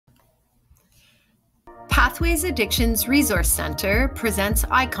Pathways Addictions Resource Center presents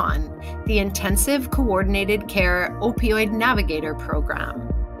ICCON, the Intensive Coordinated Care Opioid Navigator Program.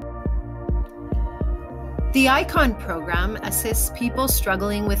 The ICCON program assists people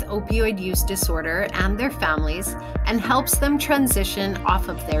struggling with opioid use disorder and their families and helps them transition off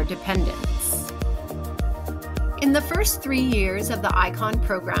of their dependence. In the first 3 years of the ICCON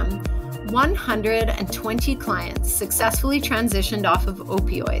program, 120 clients successfully transitioned off of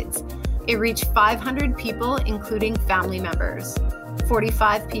opioids. It reached 500 people, including family members.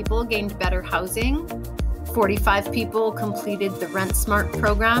 45 people gained better housing. 45 people completed the Rent Smart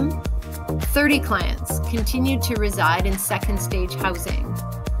program. 30 clients continued to reside in second stage housing.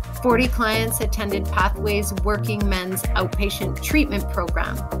 40 clients attended Pathways Working Men's Outpatient Treatment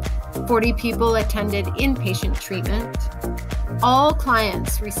Program. 40 people attended inpatient treatment. All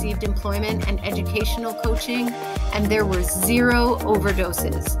clients received employment and educational coaching, and there were 0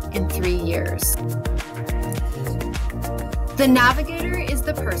 overdoses in 3 years. The navigator is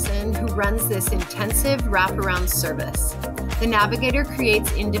the person who runs this intensive wraparound service. The navigator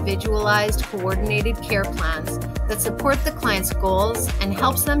creates individualized, coordinated care plans that support the client's goals and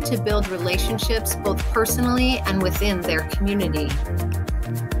helps them to build relationships both personally and within their community.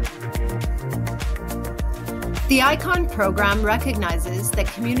 The ICCON program recognizes that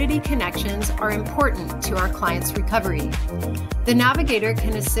community connections are important to our clients' recovery. The navigator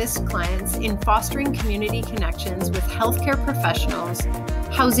can assist clients in fostering community connections with healthcare professionals,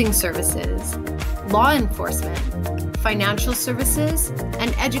 housing services, law enforcement, financial services,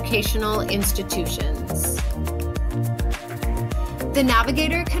 and educational institutions. The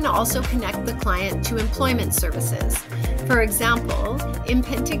navigator can also connect the client to employment services. For example, in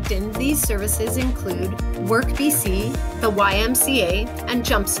Penticton, these services include Work BC, the YMCA, and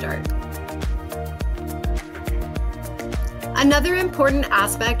Jumpstart. Another important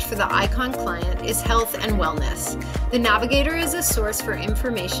aspect for the ICCON client is health and wellness. The navigator is a source for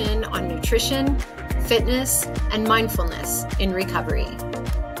information on nutrition, fitness, and mindfulness in recovery.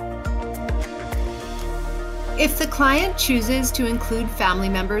 If the client chooses to include family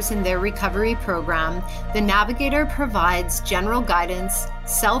members in their recovery program, the navigator provides general guidance,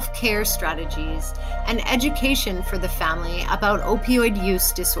 self-care strategies, and education for the family about opioid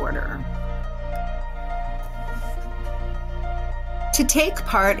use disorder. To take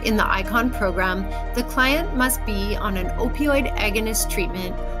part in the ICCON program, the client must be on an opioid agonist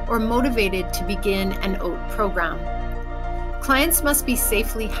treatment or motivated to begin an OAT program. Clients must be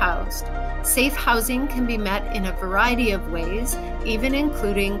safely housed. Safe housing can be met in a variety of ways, even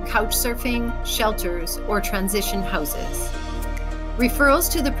including couch surfing, shelters, or transition houses.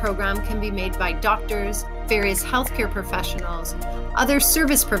 Referrals to the program can be made by doctors, various healthcare professionals, other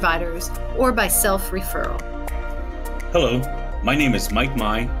service providers, or by self-referral. Hello, my name is Mike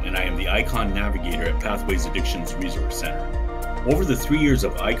Mai, and I am the ICCON Navigator at Pathways Addictions Resource Center. Over the 3 years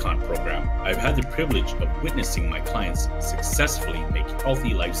of ICCON program, I've had the privilege of witnessing my clients successfully make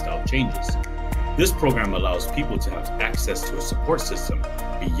healthy lifestyle changes. This program allows people to have access to a support system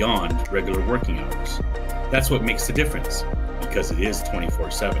beyond regular working hours. That's what makes the difference, because it is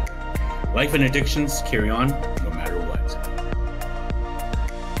 24/7. Life and addictions carry on no matter what.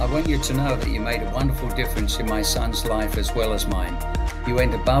 I want you to know that you made a wonderful difference in my son's life as well as mine. You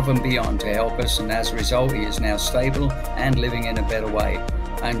went above and beyond to help us, and as a result, he is now stable and living in a better way.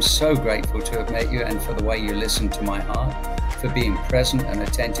 I'm so grateful to have met you and for the way you listened to my heart, for being present and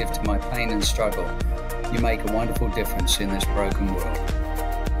attentive to my pain and struggle. You make a wonderful difference in this broken world.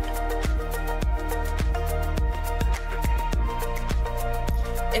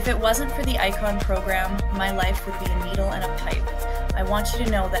 If it wasn't for the ICCON program, my life would be a needle and a pipe. I want you to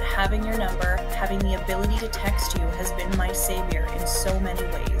know that having your number, having the ability to text you has been my savior in so many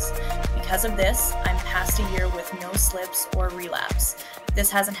ways. Because of this, I'm past a year with no slips or relapse. This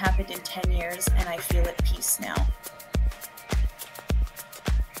hasn't happened in 10 years, and I feel at peace now.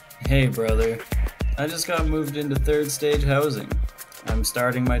 Hey brother, I just got moved into third stage housing. I'm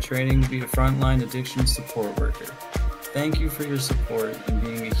starting my training to be a frontline addiction support worker. Thank you for your support and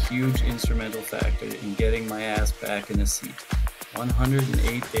being a huge instrumental factor in getting my ass back in a seat.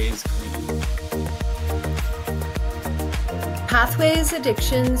 108 days clean. Pathways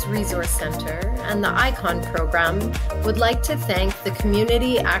Addictions Resource Center and the ICCON program would like to thank the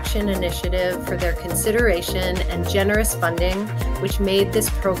Community Action Initiative for their consideration and generous funding, which made this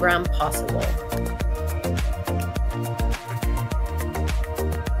program possible.